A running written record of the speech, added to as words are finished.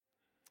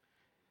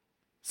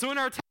So in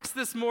our text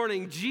this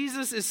morning,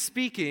 Jesus is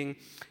speaking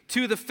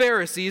to the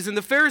Pharisees, and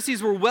the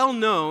Pharisees were well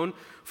known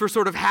for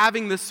sort of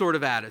having this sort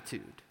of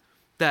attitude,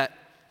 that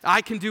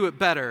I can do it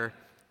better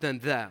than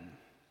them.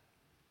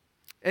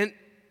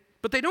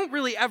 But they don't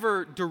really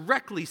ever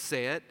directly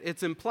say it.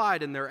 It's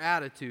implied in their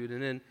attitude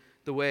and in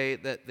the way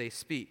that they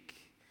speak.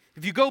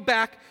 If you go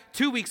back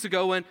 2 weeks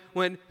ago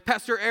when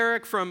Pastor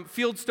Eric from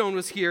Fieldstone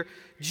was here,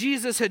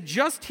 Jesus had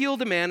just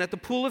healed a man at the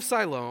pool of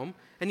Siloam,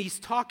 and he's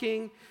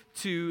talking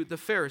to the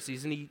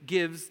Pharisees, and he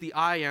gives the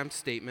I am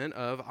statement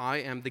of I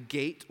am the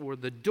gate or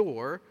the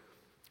door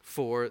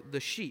for the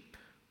sheep.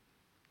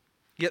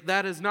 Yet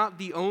that is not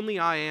the only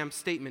I am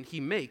statement he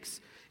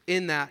makes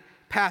in that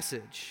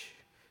passage.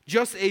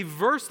 Just a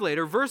verse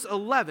later, verse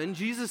 11,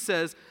 Jesus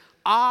says,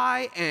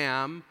 I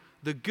am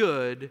the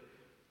good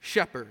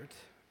shepherd.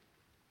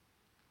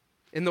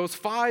 In those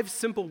 5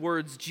 simple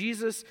words,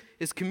 Jesus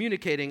is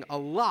communicating a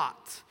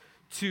lot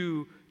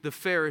to the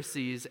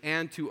Pharisees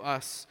and to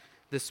us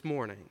this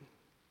morning.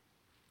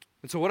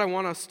 And so what I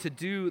want us to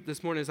do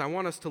this morning is I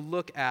want us to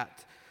look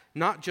at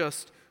not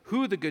just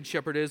who the good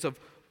shepherd is,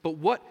 but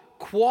what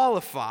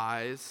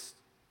qualifies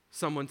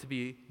someone to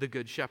be the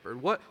good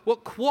shepherd. What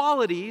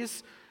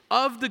qualities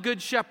of the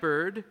good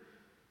shepherd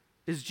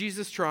is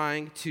Jesus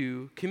trying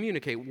to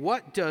communicate?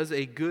 What does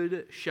a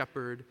good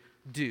shepherd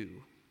do?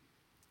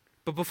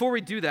 But before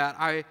we do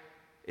that,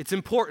 it's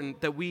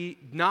important that we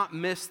not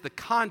miss the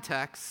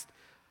context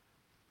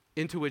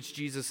into which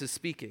Jesus is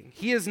speaking.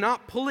 He is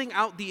not pulling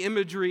out the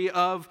imagery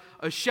of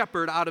a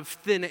shepherd out of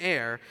thin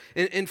air.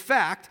 In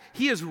fact,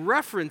 he is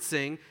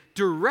referencing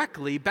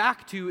directly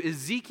back to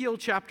Ezekiel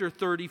chapter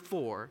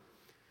 34.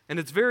 And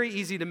it's very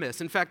easy to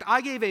miss. In fact, I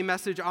gave a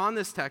message on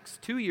this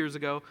text 2 years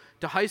ago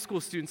to high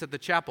school students at the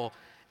chapel,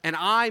 and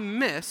I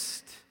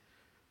missed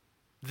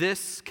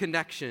this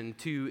connection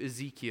to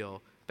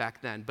Ezekiel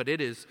back then. But it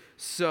is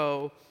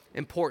so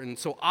important.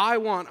 So I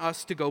want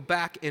us to go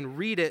back and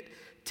read it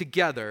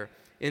together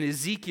in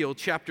Ezekiel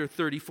chapter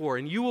 34,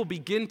 and you will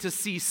begin to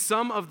see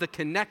some of the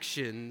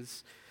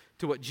connections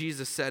to what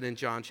Jesus said in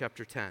John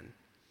chapter 10.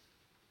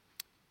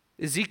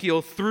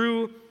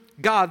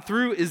 God,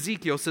 through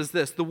Ezekiel, says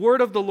this, the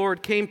word of the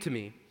Lord came to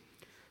me.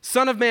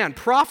 Son of man,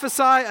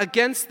 prophesy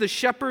against the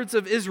shepherds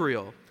of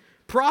Israel.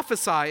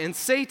 Prophesy and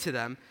say to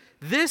them,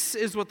 this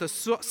is what the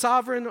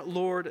sovereign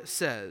Lord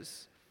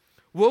says.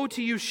 Woe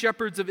to you,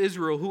 shepherds of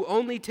Israel, who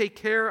only take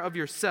care of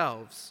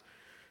yourselves.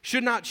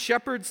 Should not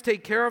shepherds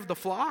take care of the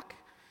flock?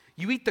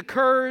 You eat the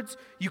curds,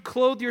 you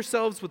clothe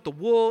yourselves with the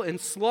wool, and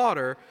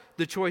slaughter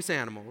the choice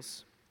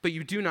animals, but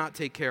you do not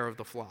take care of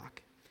the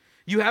flock.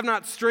 You have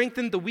not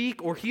strengthened the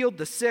weak or healed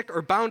the sick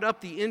or bound up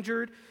the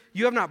injured.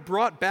 You have not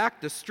brought back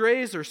the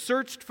strays or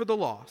searched for the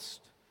lost.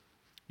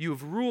 You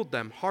have ruled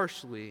them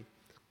harshly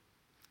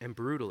and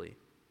brutally.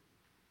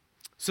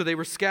 So they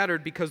were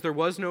scattered because there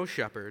was no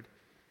shepherd,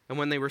 and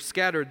when they were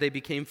scattered, they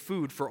became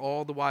food for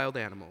all the wild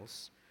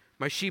animals.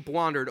 My sheep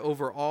wandered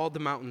over all the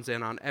mountains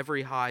and on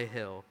every high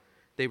hill.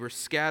 They were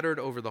scattered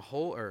over the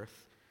whole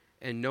earth,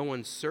 and no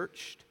one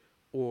searched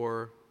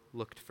or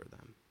looked for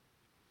them.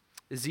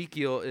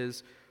 Ezekiel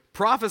is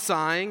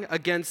prophesying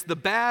against the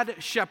bad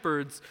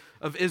shepherds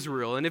of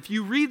Israel. And if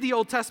you read the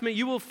Old Testament,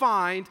 you will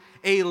find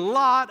a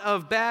lot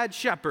of bad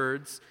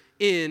shepherds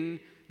in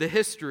the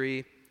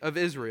history of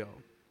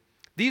Israel.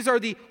 These are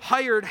the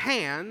hired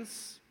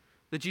hands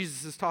that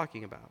Jesus is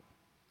talking about.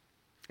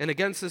 And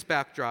against this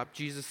backdrop,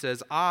 Jesus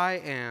says,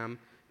 I am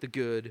the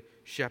good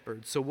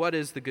shepherd. So what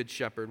is the good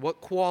shepherd?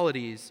 What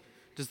qualities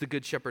does the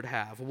good shepherd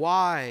have?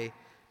 Why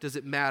does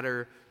it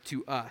matter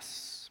to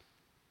us?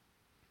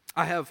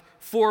 I have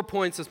 4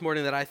 points this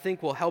morning that I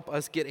think will help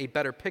us get a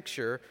better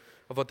picture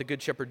of what the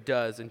Good Shepherd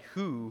does and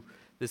who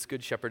this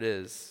Good Shepherd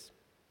is.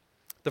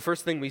 The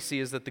first thing we see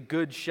is that the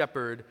Good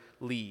Shepherd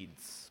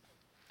leads.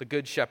 The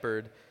Good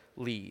Shepherd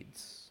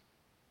leads.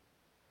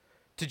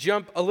 To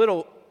jump a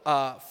little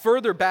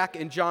further back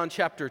in John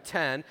chapter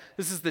 10,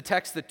 this is the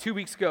text that 2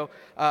 weeks ago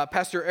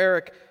Pastor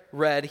Eric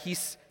read.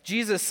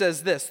 Jesus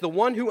says this, the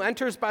one who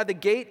enters by the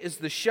gate is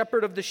the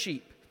shepherd of the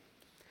sheep.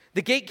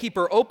 The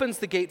gatekeeper opens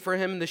the gate for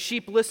him, and the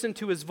sheep listen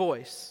to his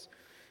voice.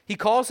 He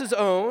calls his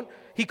own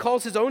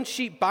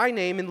sheep by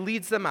name and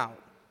leads them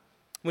out.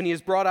 When he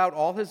has brought out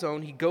all his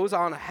own, he goes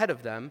on ahead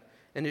of them,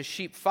 and his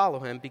sheep follow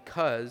him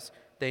because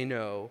they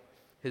know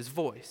his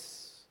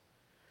voice.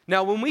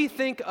 Now, when we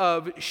think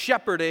of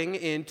shepherding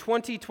in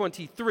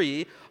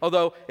 2023,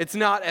 although it's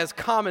not as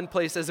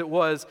commonplace as it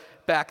was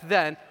back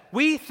then,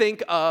 we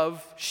think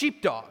of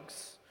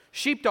sheepdogs.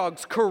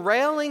 Sheepdogs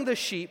corralling the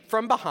sheep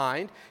from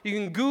behind. You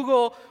can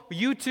Google,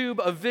 YouTube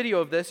a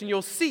video of this, and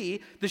you'll see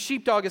the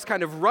sheepdog is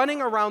kind of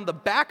running around the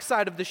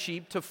backside of the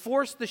sheep to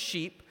force the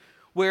sheep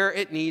where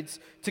it needs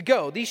to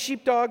go. These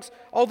sheepdogs,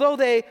 although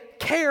they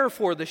care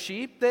for the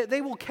sheep,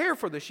 they will care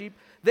for the sheep,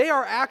 they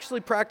are actually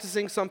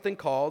practicing something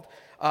called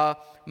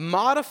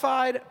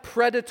modified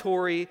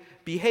predatory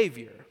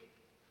behavior.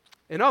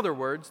 In other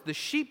words, the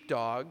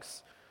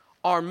sheepdogs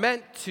are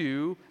meant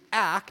to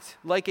act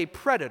like a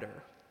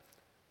predator.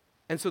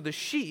 And so the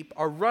sheep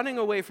are running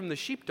away from the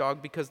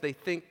sheepdog because they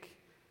think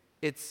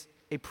it's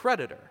a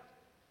predator.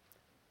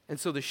 And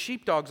so the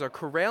sheepdogs are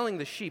corralling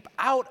the sheep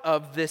out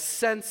of this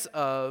sense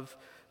of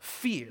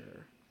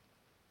fear.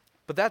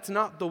 But that's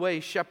not the way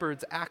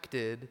shepherds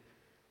acted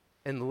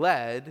and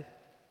led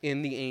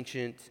in the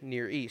ancient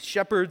Near East.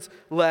 Shepherds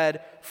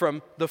led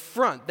from the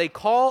front. They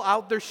call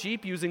out their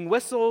sheep using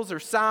whistles or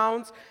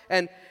sounds,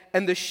 and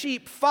the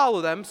sheep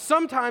follow them,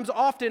 sometimes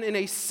often in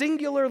a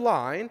singular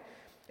line,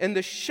 and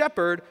the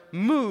shepherd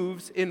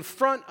moves in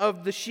front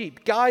of the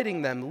sheep,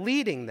 guiding them,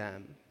 leading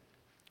them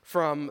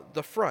from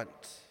the front.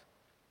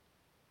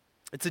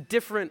 It's a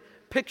different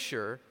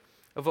picture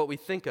of what we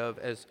think of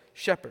as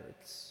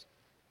shepherds.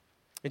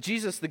 And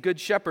Jesus, the Good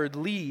Shepherd,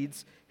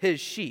 leads his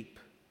sheep.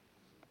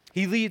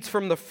 He leads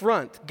from the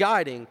front,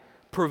 guiding,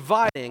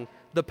 providing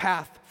the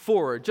path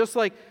forward. Just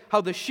like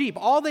how the sheep,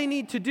 all they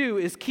need to do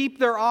is keep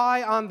their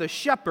eye on the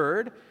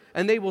shepherd,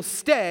 and they will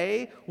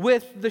stay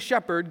with the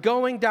shepherd,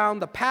 going down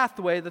the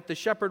pathway that the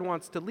shepherd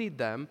wants to lead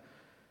them.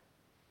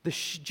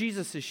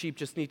 Jesus' sheep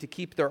just need to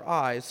keep their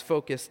eyes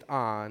focused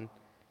on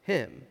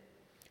him.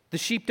 The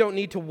sheep don't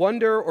need to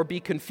wonder or be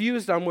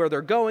confused on where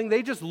they're going.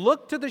 They just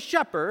look to the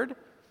shepherd,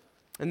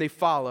 and they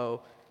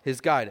follow his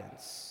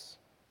guidance.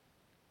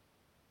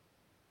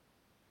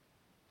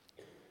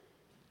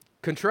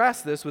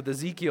 Contrast this with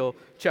Ezekiel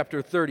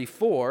chapter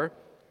 34,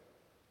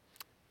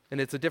 and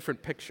it's a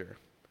different picture.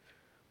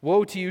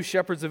 Woe to you,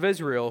 shepherds of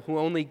Israel, who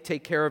only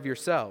take care of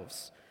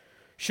yourselves.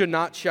 Should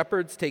not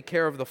shepherds take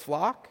care of the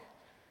flock?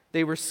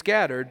 They were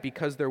scattered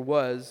because there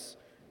was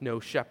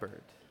no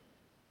shepherd.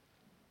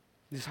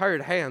 These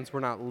hired hands were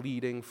not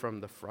leading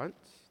from the front.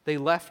 They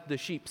left the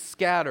sheep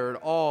scattered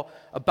all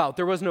about.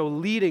 There was no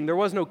leading. There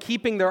was no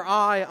keeping their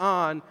eye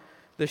on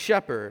the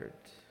shepherd.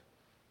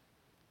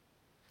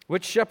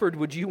 Which shepherd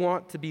would you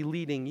want to be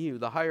leading you?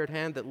 The hired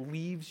hand that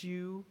leaves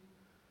you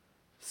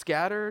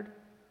scattered?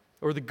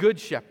 Or the good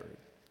shepherd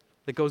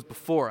that goes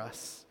before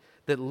us,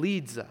 that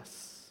leads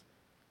us?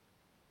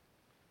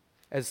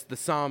 As the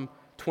Psalm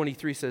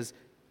 23 says,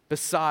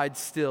 beside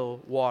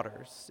still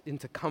waters,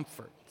 into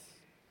comfort.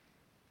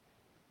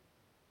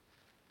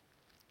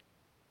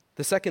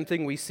 The second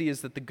thing we see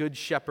is that the good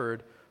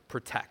shepherd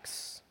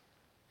protects.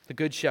 The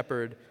good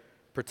shepherd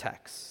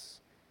protects.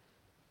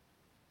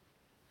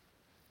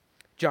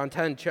 John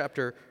 10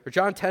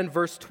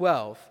 verse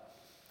 12.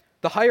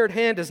 The hired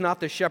hand is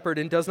not the shepherd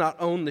and does not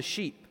own the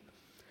sheep.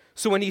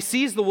 So when he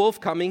sees the wolf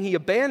coming, he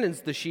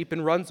abandons the sheep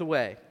and runs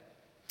away.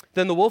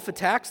 Then the wolf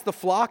attacks the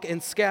flock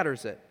and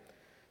scatters it.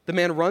 The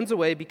man runs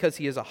away because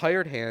he is a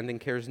hired hand and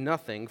cares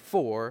nothing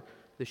for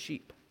the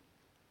sheep.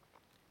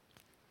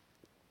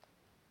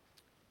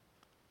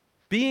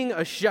 Being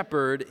a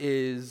shepherd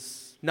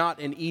is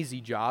not an easy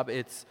job.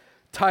 It's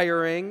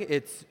tiring,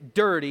 it's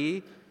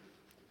dirty,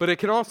 but it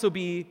can also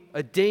be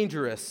a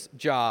dangerous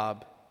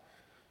job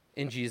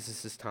in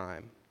Jesus'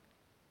 time.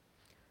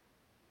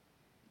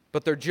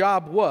 But their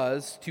job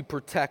was to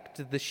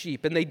protect the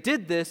sheep. And they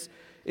did this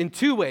in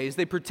two ways.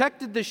 They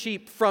protected the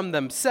sheep from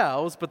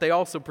themselves, but they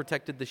also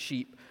protected the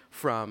sheep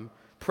from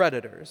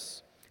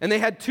predators. And they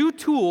had two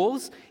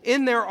tools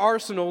in their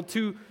arsenal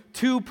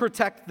to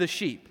protect the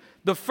sheep.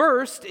 The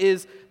first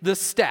is the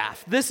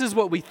staff. This is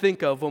what we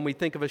think of when we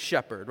think of a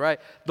shepherd, right?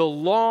 The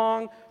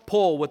long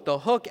pole with the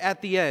hook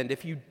at the end.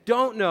 If you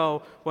don't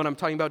know what I'm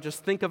talking about,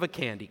 just think of a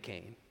candy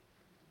cane.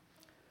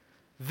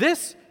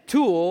 This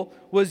tool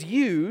was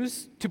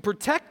used to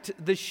protect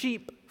the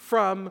sheep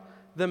from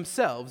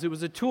themselves. It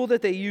was a tool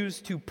that they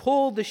used to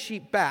pull the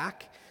sheep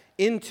back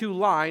into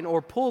line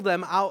or pull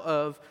them out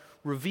of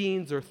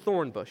ravines or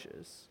thorn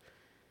bushes.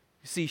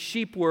 You see,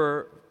 sheep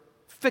were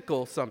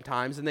fickle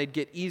sometimes, and they'd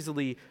get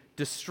easily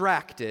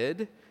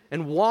distracted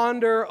and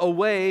wander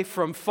away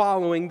from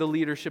following the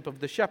leadership of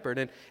the shepherd.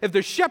 And if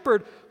the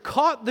shepherd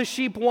caught the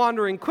sheep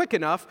wandering quick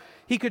enough,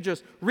 he could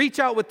just reach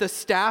out with the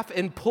staff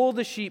and pull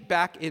the sheep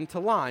back into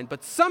line.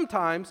 But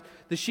sometimes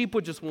the sheep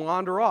would just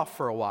wander off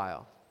for a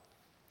while.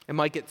 It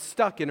might get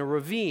stuck in a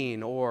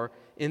ravine or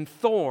in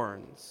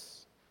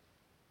thorns.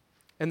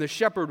 And the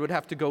shepherd would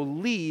have to go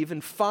leave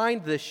and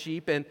find the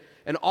sheep and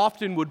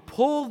often would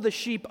pull the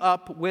sheep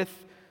up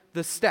with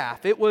the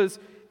staff. It was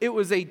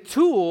a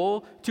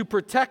tool to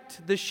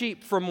protect the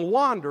sheep from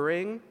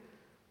wandering,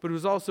 but it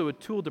was also a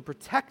tool to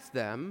protect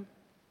them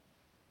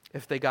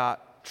if they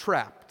got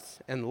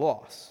trapped and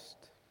lost.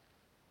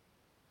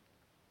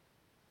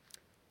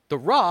 The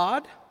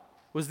rod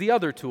was the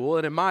other tool,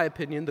 and in my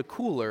opinion, the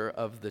cooler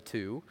of the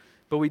two,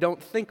 but we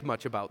don't think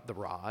much about the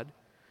rod.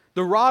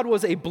 The rod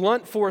was a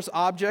blunt force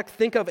object.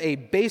 Think of a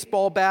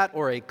baseball bat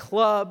or a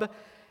club,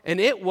 and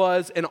it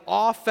was an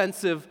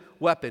offensive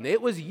weapon.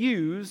 It was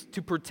used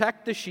to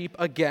protect the sheep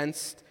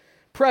against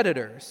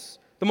predators.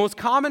 The most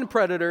common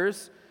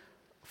predators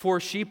for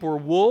sheep were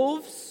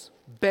wolves,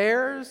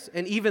 bears,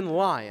 and even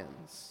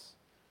lions.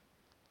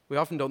 We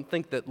often don't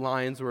think that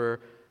lions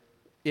were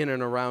in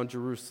and around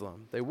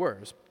Jerusalem. They were.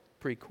 It's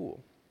pretty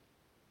cool.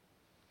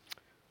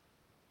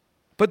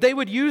 But they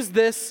would use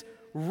this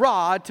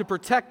rod to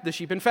protect the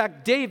sheep. In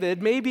fact,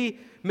 David, maybe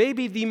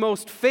the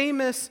most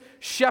famous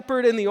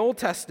shepherd in the Old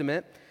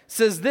Testament,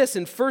 says this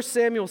in 1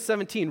 Samuel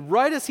 17,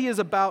 right as he is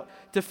about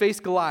to face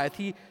Goliath.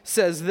 He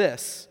says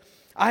this,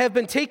 "I have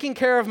been taking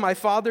care of my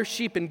father's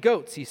sheep and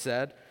goats," he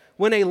said.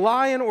 "When a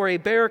lion or a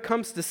bear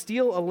comes to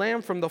steal a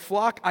lamb from the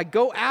flock, I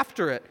go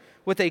after it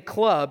with a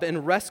club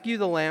and rescue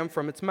the lamb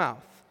from its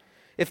mouth.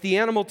 If the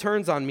animal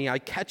turns on me, I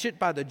catch it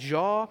by the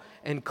jaw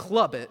and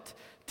club it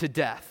to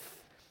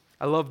death."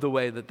 I love the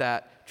way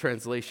that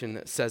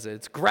translation says it.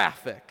 It's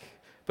graphic,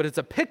 but it's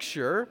a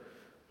picture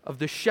of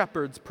the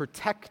shepherd's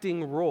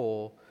protecting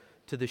role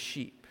to the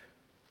sheep.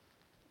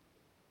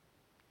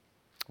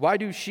 Why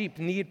do sheep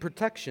need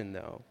protection,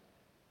 though?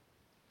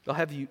 Well,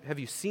 have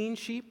you seen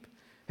sheep?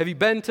 Have you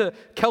been to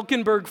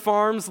Kelkenberg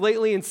Farms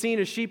lately and seen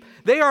a sheep?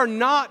 They are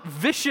not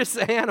vicious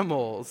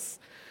animals.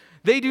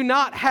 They do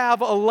not have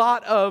a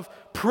lot of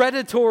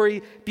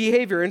predatory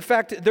behavior. In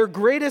fact, their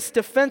greatest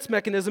defense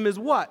mechanism is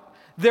what?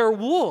 Their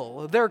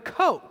wool, their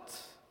coat.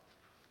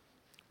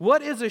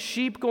 What is a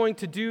sheep going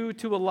to do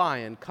to a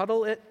lion?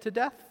 Cuddle it to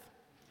death?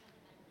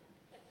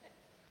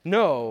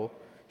 No.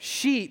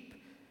 Sheep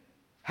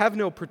have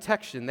no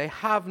protection. They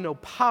have no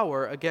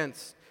power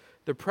against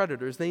the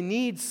predators. They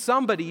need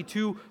somebody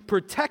to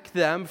protect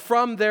them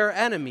from their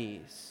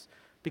enemies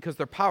because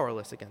they're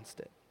powerless against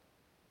it.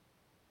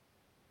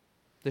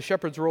 The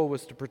shepherd's role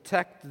was to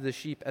protect the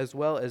sheep as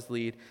well as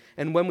lead.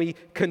 And when we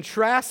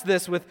contrast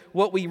this with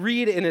what we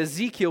read in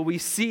Ezekiel, we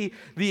see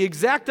the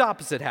exact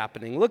opposite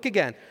happening. Look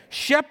again.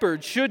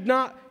 Shepherds should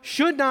not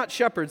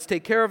shepherds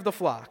take care of the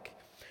flock.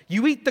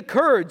 You eat the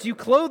curds, you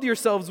clothe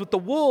yourselves with the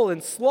wool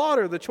and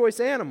slaughter the choice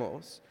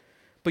animals,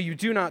 but you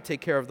do not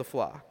take care of the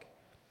flock.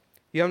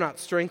 You have not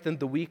strengthened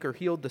the weak or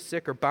healed the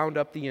sick or bound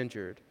up the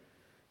injured.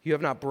 You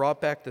have not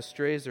brought back the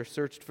strays or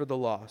searched for the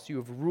lost. You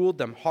have ruled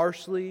them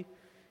harshly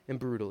and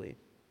brutally.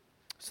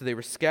 So they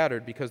were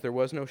scattered because there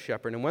was no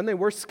shepherd. And when they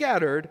were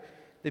scattered,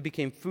 they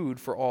became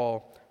food for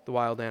all the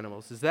wild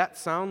animals. Does that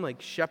sound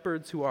like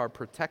shepherds who are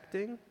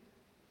protecting?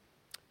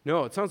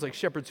 No, it sounds like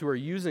shepherds who are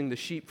using the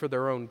sheep for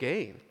their own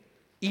gain.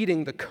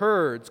 Eating the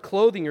curds,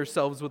 clothing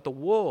yourselves with the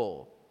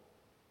wool.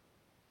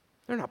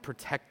 They're not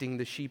protecting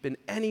the sheep in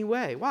any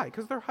way. Why?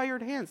 Because they're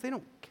hired hands. They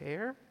don't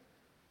care.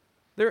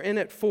 They're in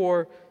it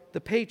for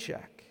the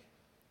paycheck.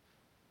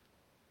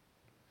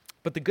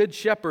 But the good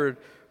shepherd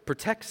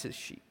protects his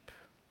sheep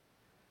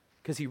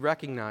because he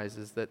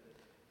recognizes that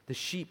the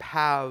sheep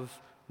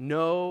have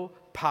no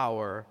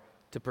power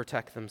to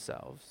protect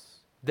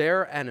themselves.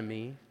 Their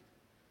enemy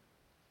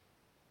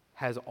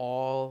has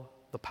all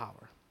the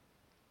power.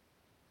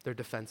 They're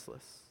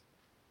defenseless.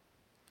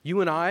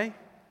 You and I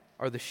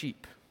are the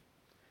sheep,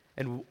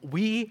 and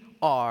we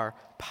are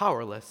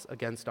powerless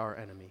against our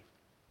enemy.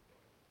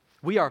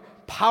 We are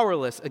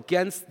powerless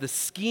against the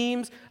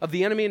schemes of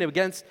the enemy and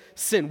against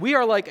sin. We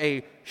are like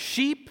a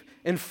sheep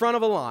in front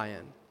of a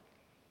lion.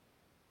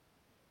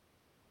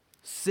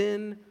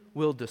 Sin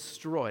will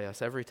destroy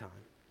us every time.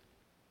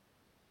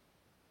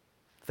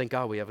 Thank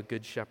God we have a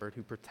good shepherd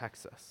who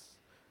protects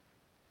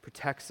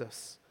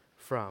us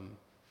from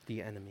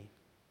the enemy.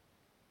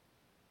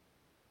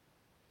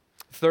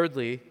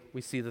 Thirdly,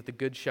 we see that the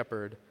good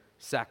shepherd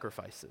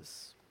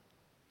sacrifices.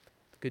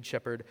 The good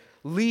shepherd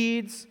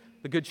leads,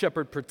 the good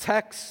shepherd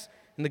protects,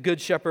 and the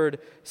good shepherd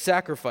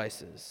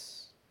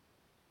sacrifices.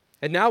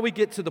 And now we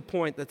get to the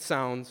point that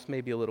sounds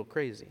maybe a little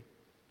crazy.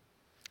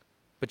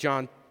 But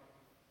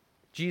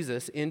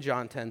Jesus in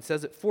John 10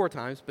 says it 4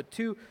 times, but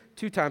two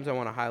times I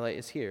want to highlight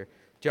is here.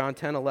 John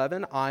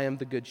 10:11, I am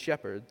the good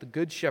shepherd. The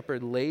good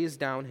shepherd lays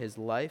down his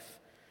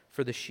life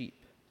for the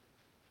sheep.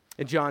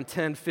 And John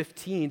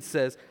 10:15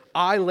 says,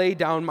 I lay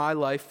down my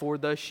life for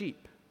the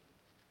sheep.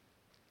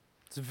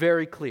 It's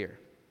very clear.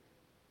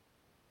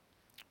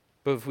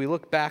 But if we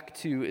look back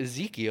to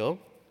Ezekiel,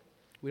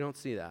 we don't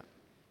see that.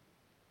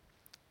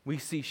 We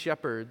see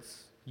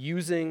shepherds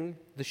using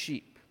the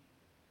sheep,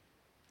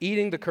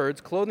 eating the curds,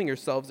 clothing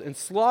yourselves, and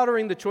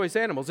slaughtering the choice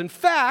animals. In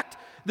fact,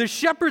 the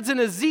shepherds in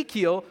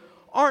Ezekiel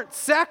aren't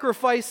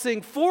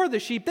sacrificing for the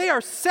sheep, they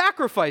are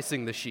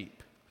sacrificing the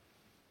sheep.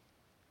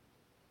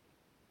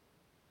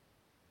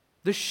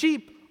 The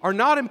sheep are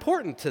not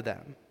important to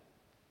them.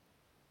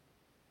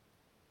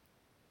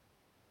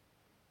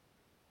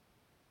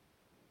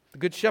 The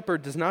good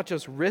shepherd does not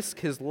just risk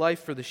his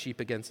life for the sheep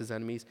against his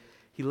enemies,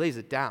 he lays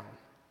it down.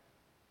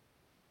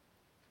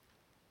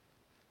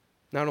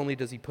 Not only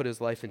does he put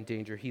his life in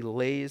danger, he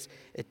lays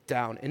it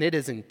down, and it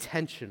is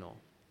intentional.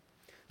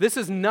 This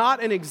is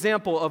not an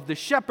example of the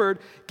shepherd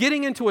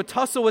getting into a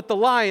tussle with the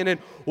lion and,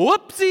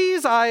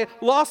 whoopsies, I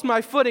lost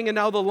my footing and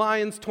now the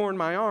lion's torn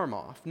my arm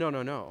off.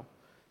 No.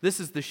 This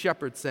is the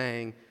shepherd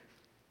saying,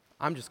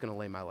 I'm just going to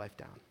lay my life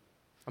down.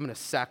 I'm going to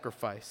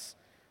sacrifice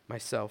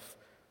myself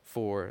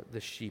for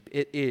the sheep.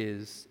 It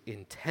is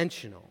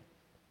intentional.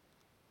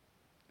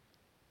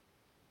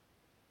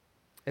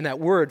 And that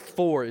word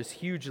for is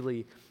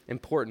hugely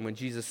important when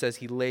Jesus says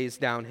he lays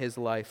down his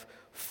life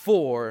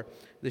for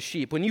the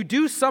sheep. When you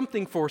do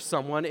something for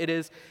someone, it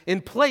is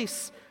in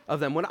place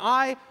of them. When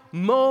I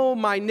mow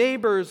my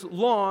neighbor's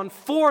lawn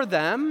for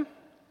them,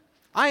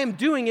 I am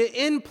doing it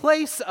in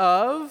place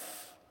of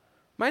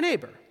my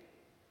neighbor.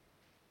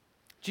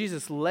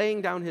 Jesus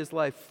laying down his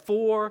life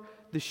for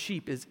the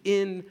sheep is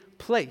in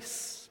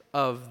place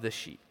of the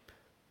sheep.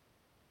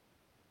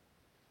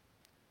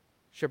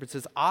 Shepherd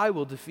says, I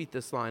will defeat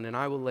this lion and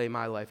I will lay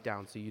my life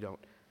down so you don't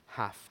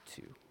have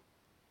to.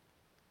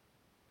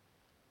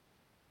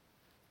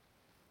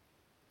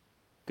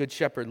 Good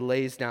shepherd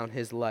lays down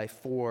his life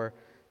for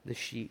the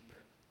sheep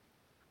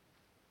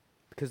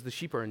because the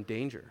sheep are in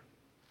danger.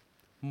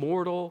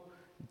 Mortal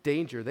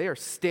danger. They are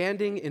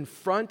standing in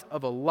front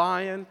of a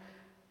lion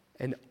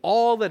and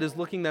all that is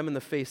looking them in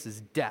the face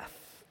is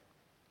death.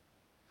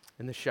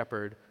 And the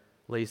shepherd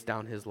lays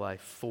down his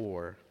life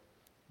for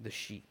the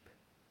sheep.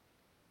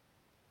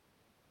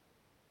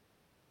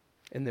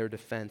 In their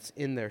defense,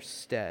 in their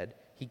stead,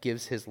 he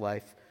gives his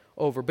life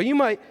over. But you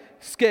might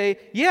say,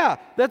 yeah,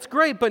 that's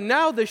great, but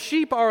now the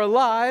sheep are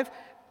alive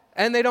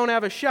and they don't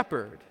have a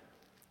shepherd.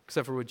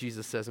 Except for what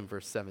Jesus says in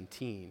verse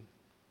 17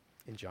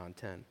 in John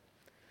 10.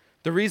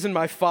 The reason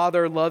my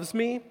Father loves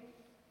me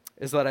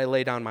is that I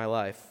lay down my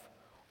life,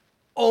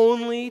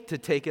 only to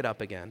take it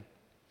up again.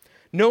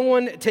 No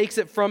one takes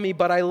it from me,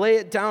 but I lay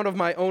it down of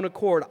my own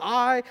accord.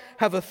 I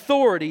have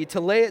authority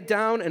to lay it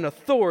down and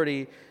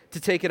authority to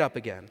take it up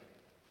again.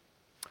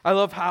 I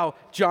love how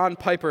John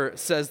Piper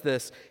says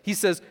this. He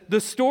says,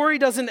 the story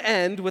doesn't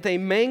end with a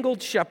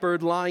mangled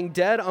shepherd lying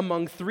dead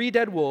among 3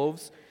 dead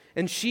wolves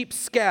and sheep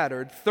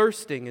scattered,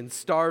 thirsting and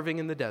starving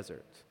in the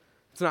desert.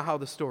 It's not how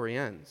the story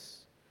ends.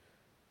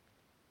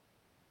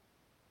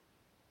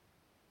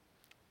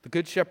 The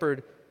good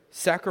shepherd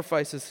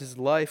sacrifices his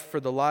life for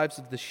the lives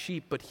of the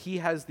sheep, but he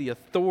has the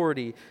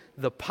authority,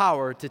 the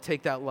power to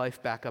take that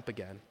life back up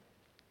again.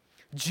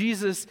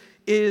 Jesus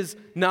is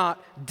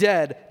not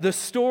dead. The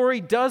story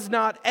does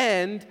not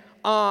end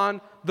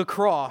on the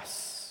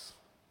cross.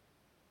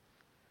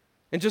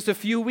 In just a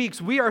few weeks,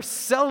 we are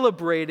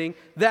celebrating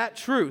that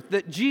truth,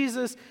 that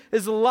Jesus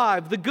is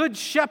alive. The Good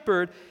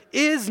Shepherd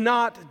is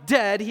not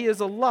dead, he is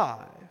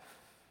alive.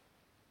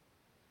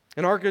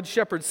 And our Good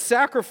Shepherd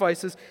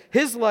sacrifices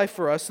his life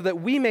for us so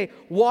that we may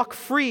walk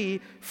free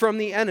from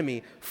the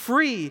enemy,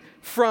 free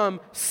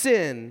from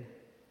sin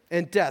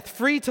and death,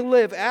 free to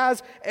live,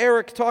 as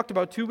Eric talked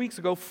about 2 weeks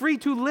ago, free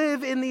to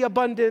live in the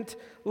abundant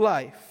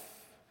life.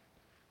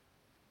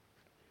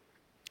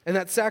 And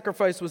that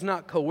sacrifice was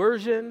not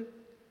coercion.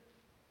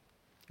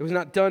 It was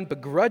not done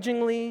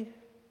begrudgingly.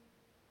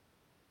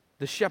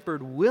 The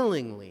shepherd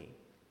willingly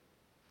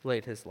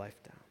laid his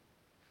life down.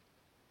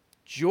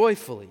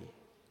 Joyfully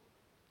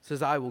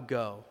says, I will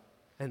go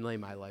and lay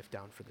my life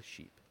down for the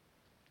sheep.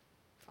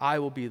 I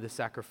will be the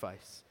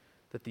sacrifice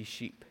that these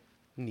sheep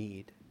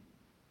need.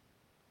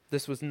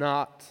 This was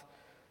not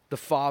the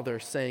Father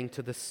saying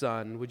to the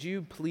Son, would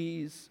you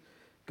please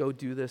go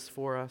do this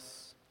for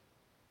us?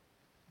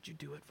 Would you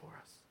do it for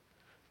us?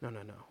 No.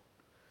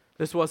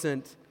 This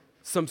wasn't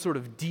some sort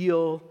of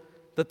deal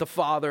that the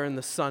Father and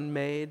the Son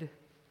made.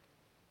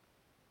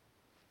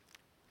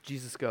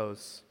 Jesus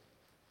goes,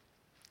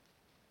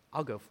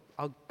 I'll go.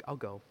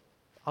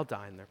 I'll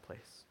die in their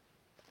place.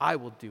 I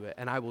will do it,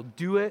 and I will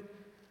do it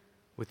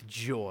with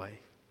joy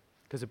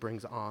because it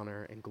brings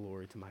honor and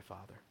glory to my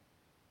Father.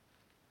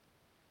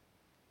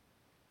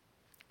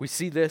 We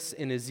see this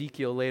in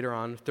Ezekiel later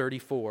on,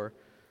 34.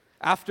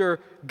 After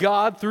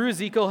God, through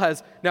Ezekiel,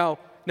 has now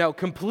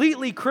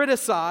completely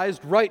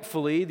criticized,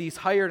 rightfully, these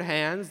hired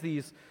hands,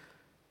 these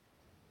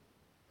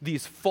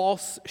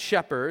false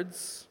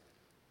shepherds,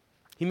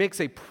 he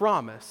makes a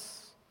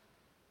promise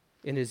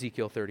in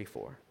Ezekiel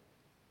 34.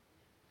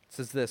 It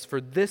says this, for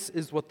this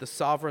is what the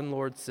sovereign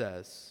Lord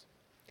says,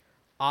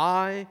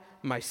 I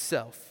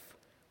myself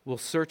will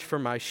search for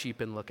my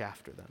sheep and look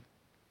after them.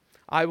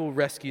 I will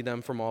rescue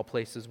them from all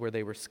places where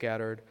they were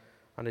scattered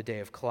on a day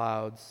of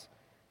clouds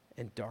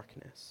and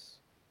darkness.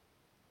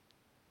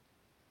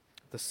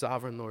 The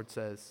sovereign Lord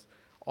says,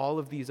 all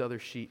of these other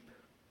sheep,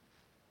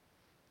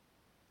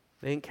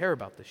 they didn't care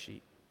about the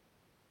sheep.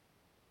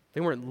 They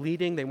weren't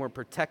leading, they weren't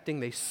protecting,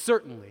 they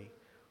certainly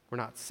were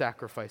not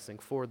sacrificing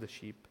for the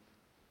sheep.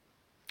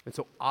 And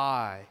so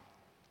I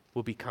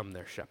will become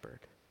their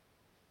shepherd.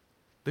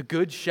 The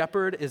Good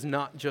Shepherd is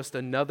not just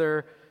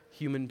another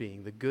human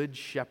being. The Good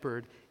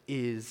Shepherd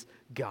is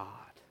God,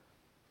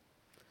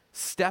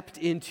 stepped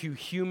into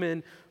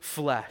human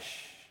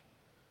flesh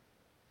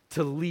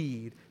to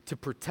lead, to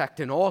protect,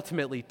 and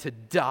ultimately to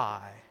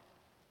die,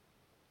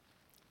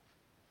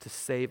 to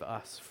save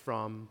us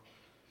from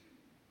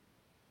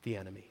the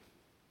enemy,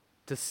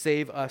 to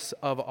save us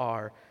of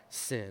our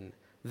sin.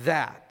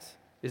 That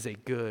is a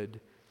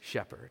Good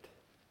Shepherd.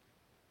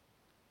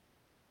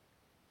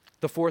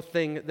 The fourth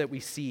thing that we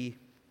see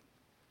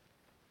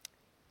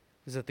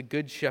is that the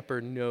Good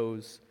Shepherd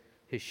knows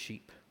his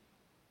sheep.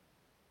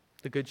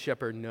 The Good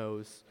Shepherd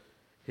knows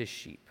his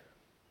sheep.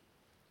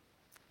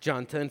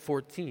 John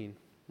 10:14,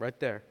 right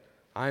there.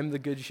 I'm the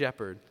Good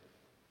Shepherd.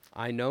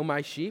 I know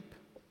my sheep,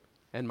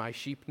 and my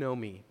sheep know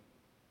me.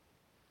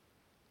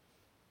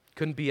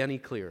 Couldn't be any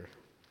clearer.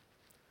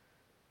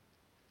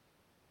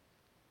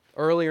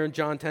 Earlier in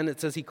John 10,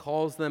 it says he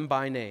calls them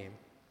by name.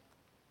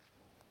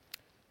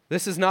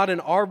 This is not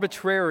an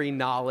arbitrary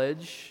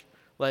knowledge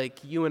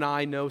like you and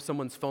I know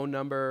someone's phone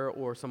number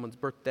or someone's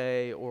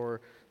birthday or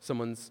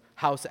someone's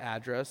house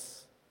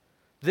address.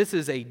 This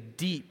is a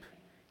deep,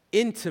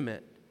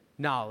 intimate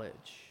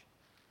knowledge.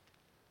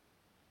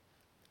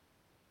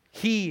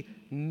 He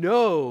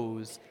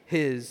knows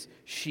his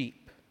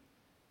sheep.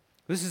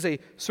 This is a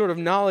sort of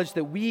knowledge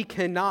that we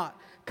cannot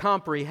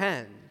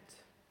comprehend.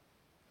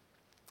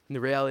 And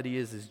the reality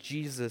is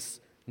Jesus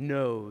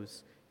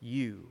knows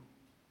you.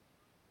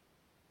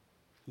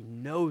 He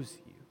knows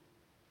you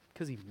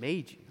because he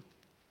made you.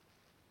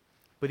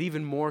 But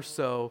even more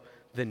so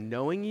than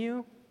knowing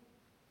you,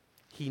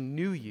 he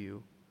knew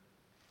you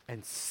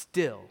and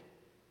still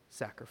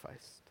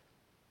sacrificed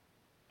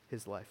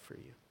his life for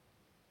you.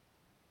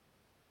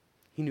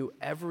 He knew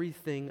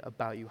everything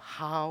about you,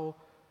 how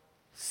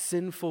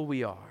sinful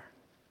we are,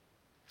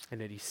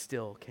 and that he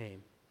still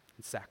came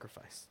and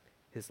sacrificed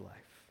his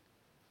life.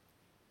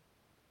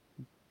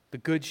 The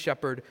Good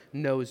Shepherd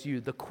knows you.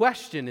 The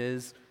question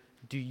is,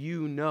 do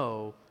you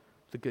know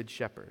the Good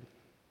Shepherd?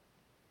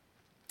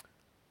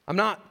 I'm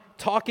not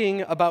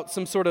talking about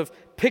some sort of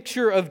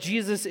picture of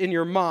Jesus in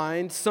your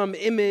mind, some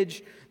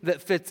image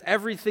that fits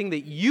everything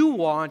that you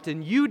want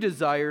and you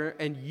desire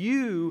and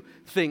you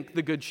think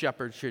the Good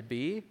Shepherd should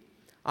be.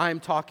 I'm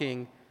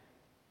talking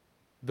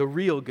the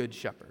real Good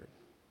Shepherd,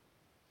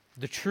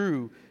 the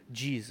true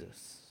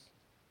Jesus.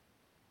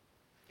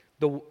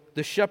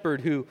 The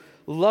shepherd who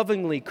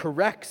lovingly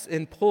corrects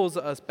and pulls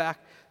us back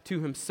to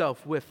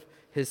himself with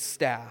his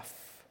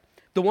staff.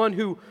 The one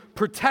who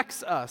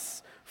protects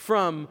us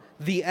from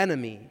the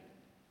enemy.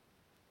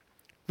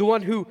 The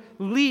one who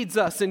leads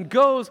us and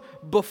goes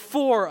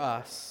before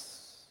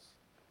us.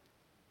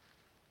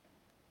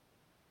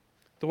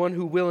 The one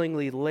who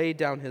willingly laid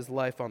down his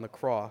life on the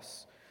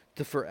cross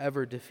to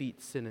forever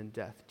defeat sin and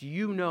death. Do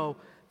you know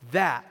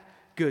that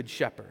Good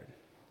Shepherd?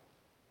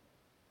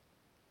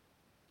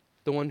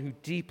 The one who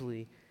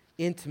deeply,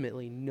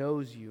 intimately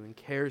knows you and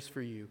cares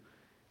for you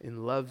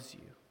and loves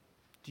you.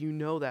 Do you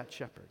know that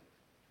shepherd?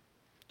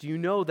 Do you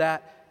know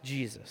that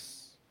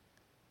Jesus?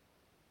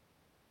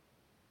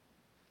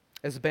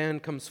 As the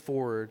band comes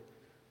forward,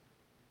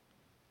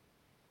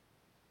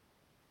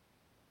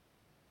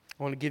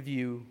 I want to give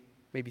you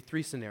maybe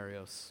 3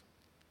 scenarios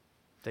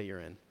that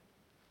you're in.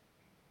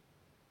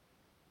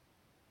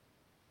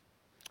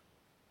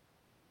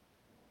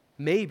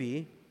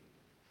 Maybe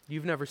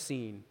you've never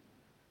seen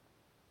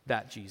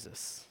that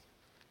Jesus.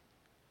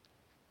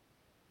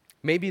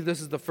 Maybe this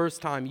is the first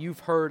time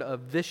you've heard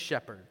of this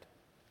shepherd,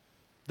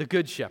 the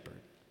Good Shepherd.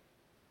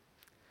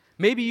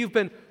 Maybe you've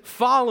been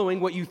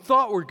following what you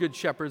thought were good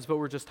shepherds, but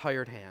were just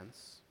hired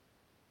hands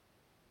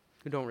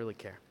who don't really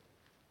care.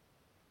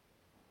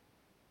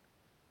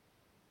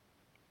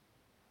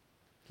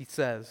 He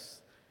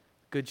says,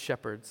 Good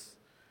shepherds,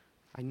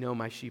 I know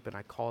my sheep and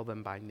I call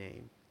them by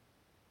name.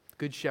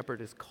 Good Shepherd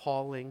is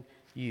calling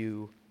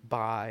you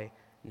by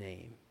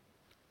name.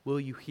 Will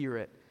you hear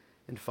it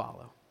and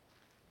follow?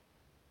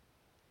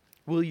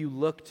 Will you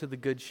look to the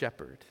Good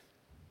Shepherd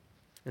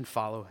and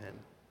follow him?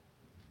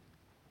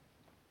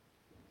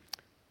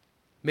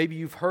 Maybe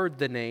you've heard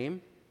the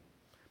name.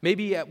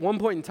 Maybe at one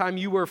point in time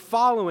you were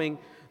following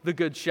the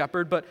Good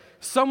Shepherd, but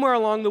somewhere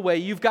along the way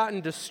you've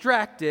gotten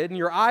distracted and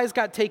your eyes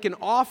got taken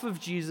off of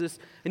Jesus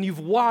and you've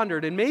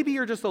wandered, and maybe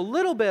you're just a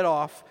little bit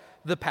off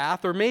the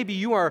path, or maybe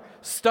you are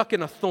stuck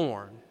in a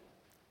thorn,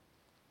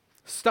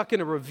 stuck in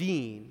a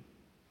ravine,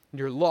 and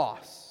you're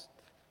lost.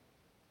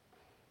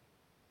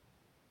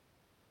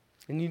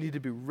 And you need to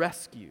be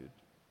rescued.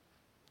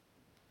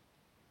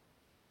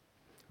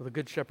 Well, the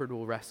Good Shepherd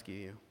will rescue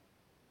you.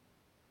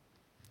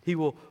 He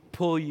will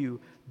pull you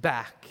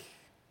back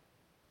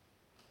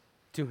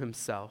to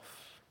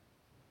himself.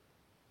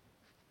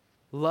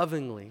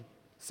 Lovingly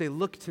say,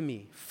 look to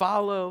me,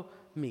 follow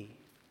me.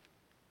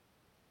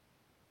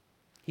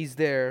 He's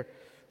there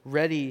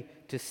ready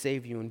to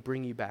save you and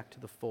bring you back to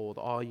the fold.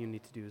 All you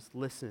need to do is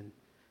listen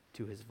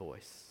to his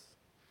voice.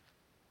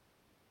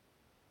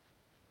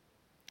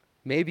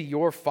 Maybe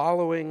you're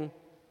following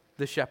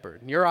the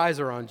shepherd and your eyes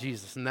are on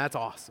Jesus, and that's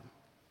awesome.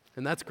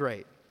 And that's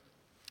great.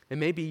 And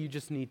maybe you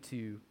just need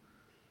to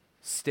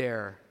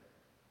stare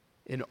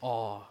in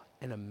awe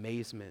and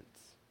amazement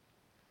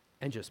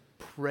and just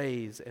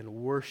praise and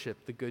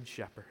worship the Good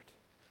Shepherd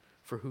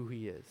for who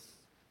he is.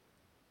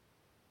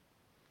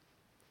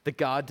 That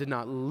God did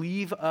not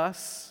leave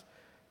us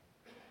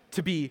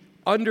to be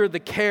under the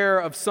care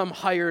of some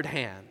hired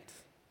hand.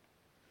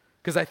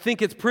 Because I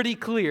think it's pretty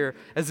clear,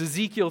 as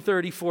Ezekiel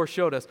 34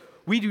 showed us,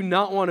 we do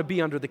not want to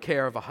be under the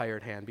care of a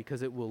hired hand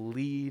because it will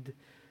lead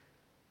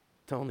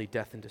to only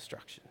death and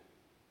destruction.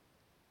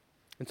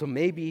 And so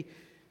maybe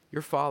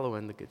you're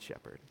following the Good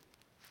Shepherd,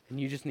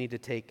 and you just need to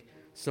take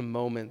some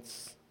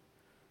moments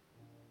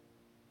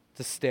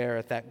to stare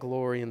at that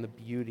glory and the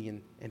beauty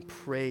and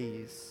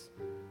praise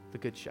the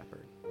Good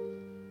Shepherd.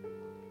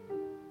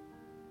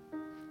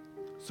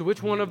 So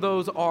which one of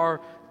those are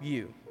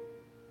you?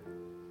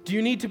 Do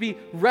you need to be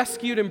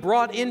rescued and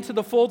brought into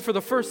the fold for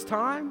the first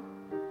time?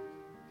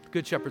 The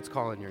Good Shepherd's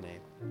calling your name.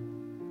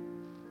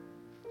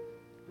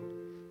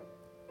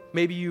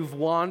 Maybe you've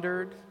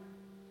wandered.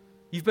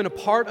 You've been a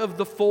part of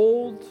the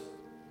fold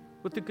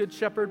with the Good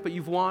Shepherd, but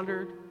you've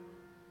wandered,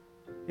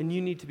 and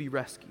you need to be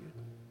rescued.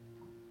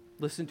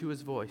 Listen to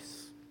his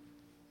voice.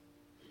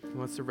 He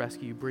wants to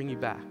rescue you, bring you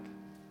back.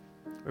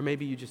 Or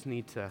maybe you just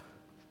need to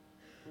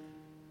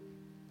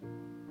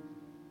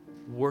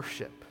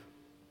worship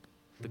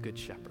the Good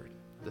Shepherd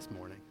this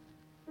morning.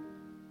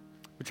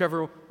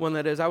 Whichever one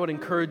that is, I would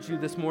encourage you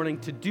this morning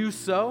to do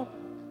so.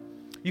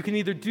 You can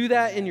either do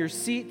that in your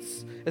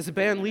seats as the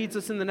band leads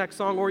us in the next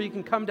song, or you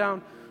can come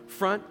down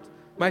front.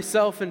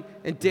 Myself and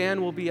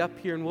Dan will be up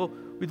here, and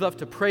we'd love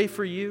to pray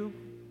for you,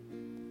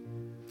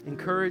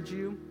 encourage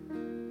you,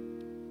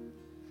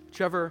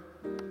 whichever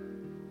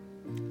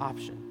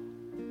option.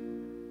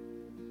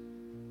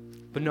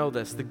 But know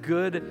this, the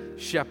Good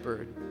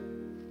Shepherd,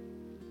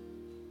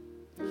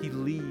 he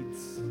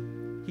leads,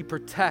 he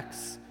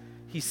protects,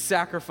 he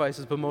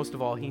sacrifices, but most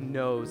of all, he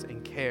knows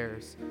and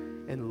cares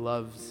and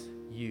loves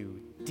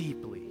you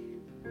deeply.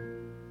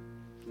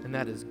 And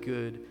that is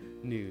good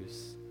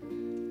news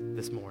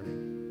this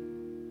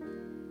morning.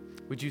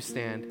 Would you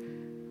stand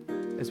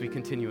as we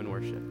continue in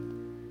worship?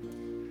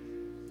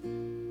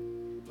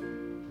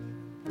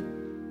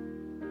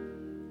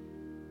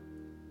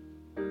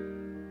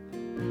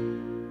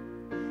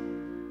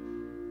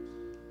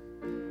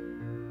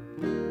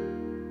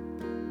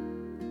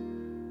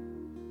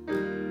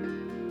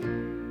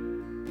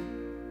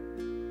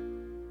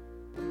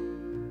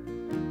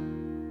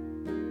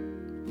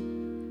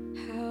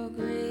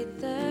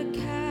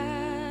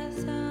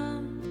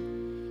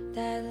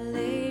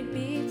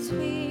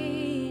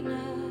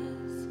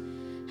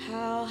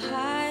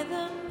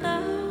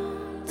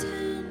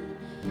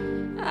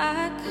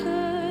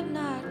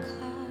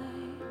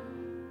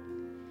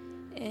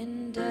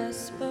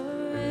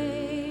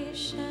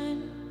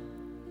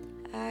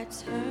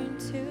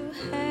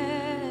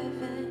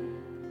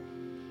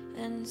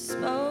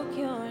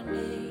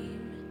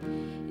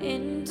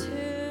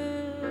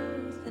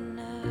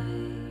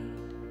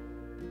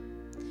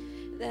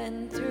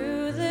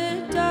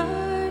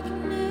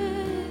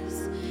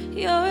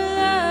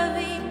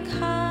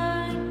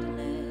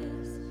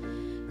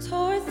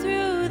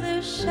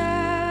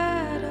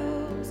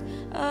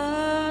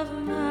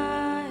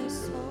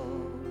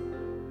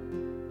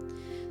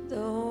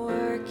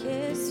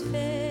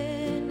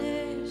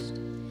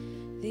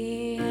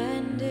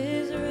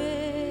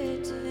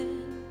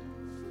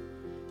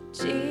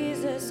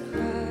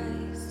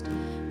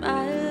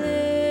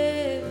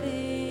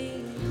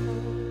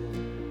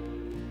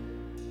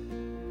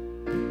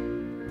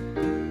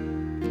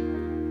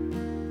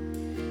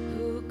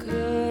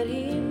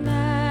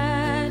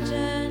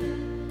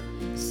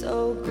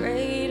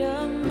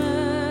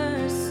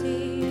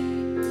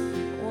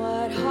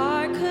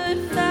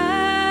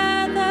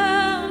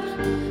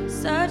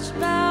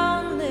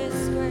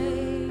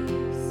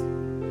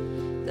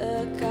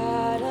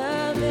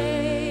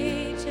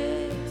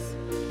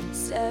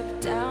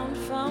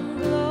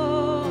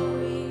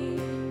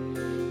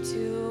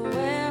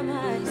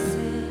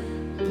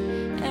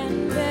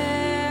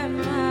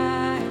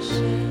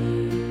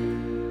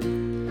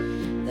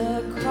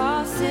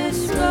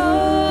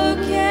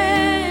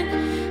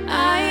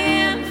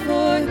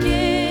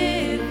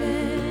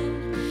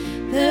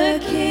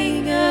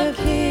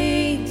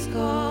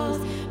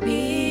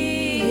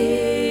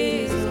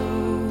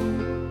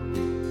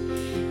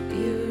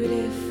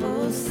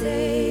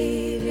 Say